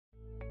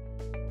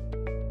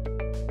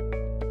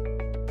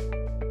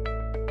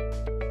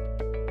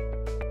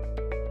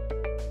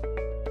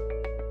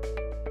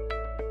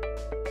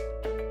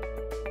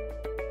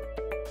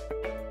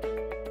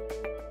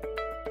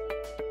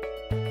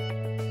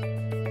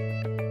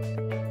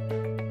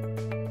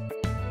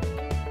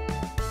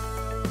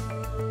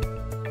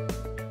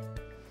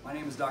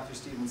Dr.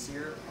 Stephen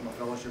Sear. I'm a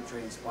fellowship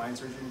trained spine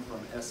surgeon from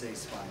SA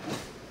Spine.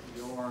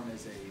 The O-arm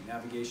is a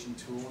navigation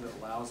tool that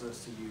allows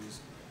us to use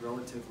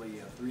relatively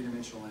a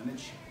three-dimensional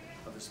image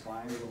of the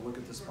spine. We'll look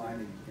at the spine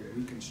and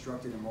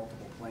reconstruct it in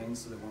multiple planes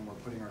so that when we're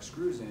putting our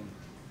screws in,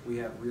 we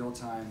have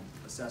real-time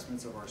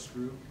assessments of our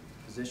screw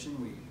position.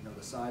 We know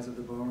the size of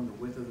the bone, the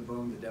width of the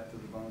bone, the depth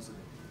of the bone, so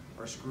that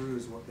our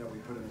screws that we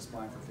put in the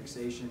spine for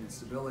fixation and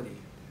stability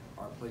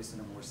are placed in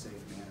a more safe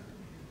manner.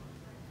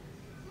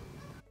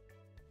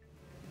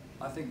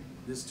 I think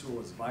this tool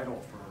is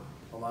vital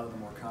for a lot of the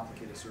more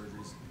complicated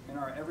surgeries. In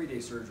our everyday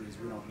surgeries,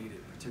 we don't need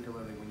it,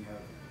 particularly when you have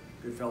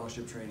good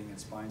fellowship training in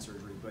spine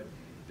surgery, but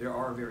there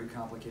are very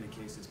complicated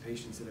cases,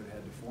 patients that have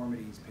had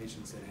deformities,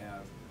 patients that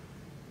have,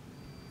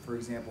 for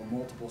example,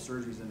 multiple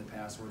surgeries in the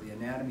past where the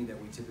anatomy that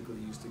we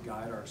typically use to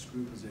guide our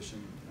screw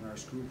position and our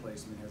screw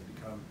placement has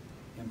become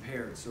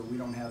impaired. So we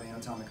don't have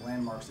anatomic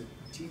landmarks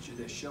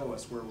that show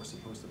us where we're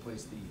supposed to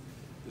place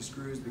the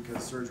screws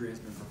because surgery has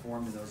been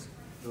performed and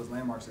those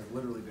landmarks have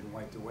literally been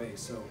wiped away.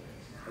 So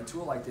a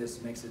tool like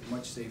this makes it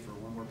much safer.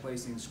 When we're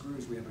placing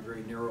screws, we have a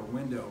very narrow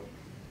window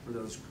for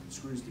those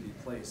screws to be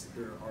placed.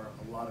 There are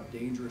a lot of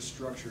dangerous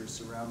structures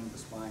surrounding the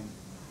spine.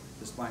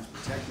 The spine's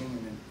protecting,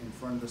 and then in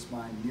front of the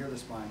spine, near the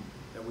spine,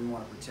 that we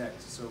want to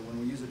protect. So when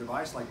we use a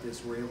device like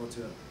this, we're able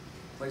to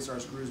place our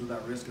screws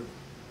without risk of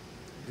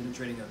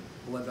penetrating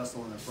a blood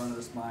vessel in the front of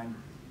the spine,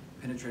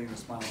 penetrating the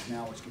spinal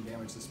canal, which can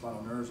damage the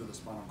spinal nerves or the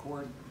spinal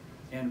cord,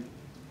 and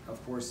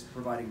of course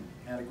providing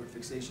adequate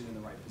fixation in the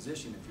right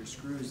position. If your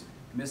screws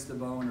miss the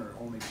bone or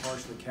only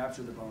partially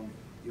capture the bone,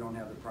 you don't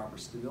have the proper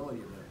stability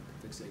of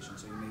the fixation,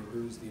 so you may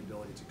lose the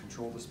ability to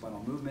control the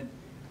spinal movement,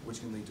 which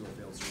can lead to a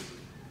failed surgery.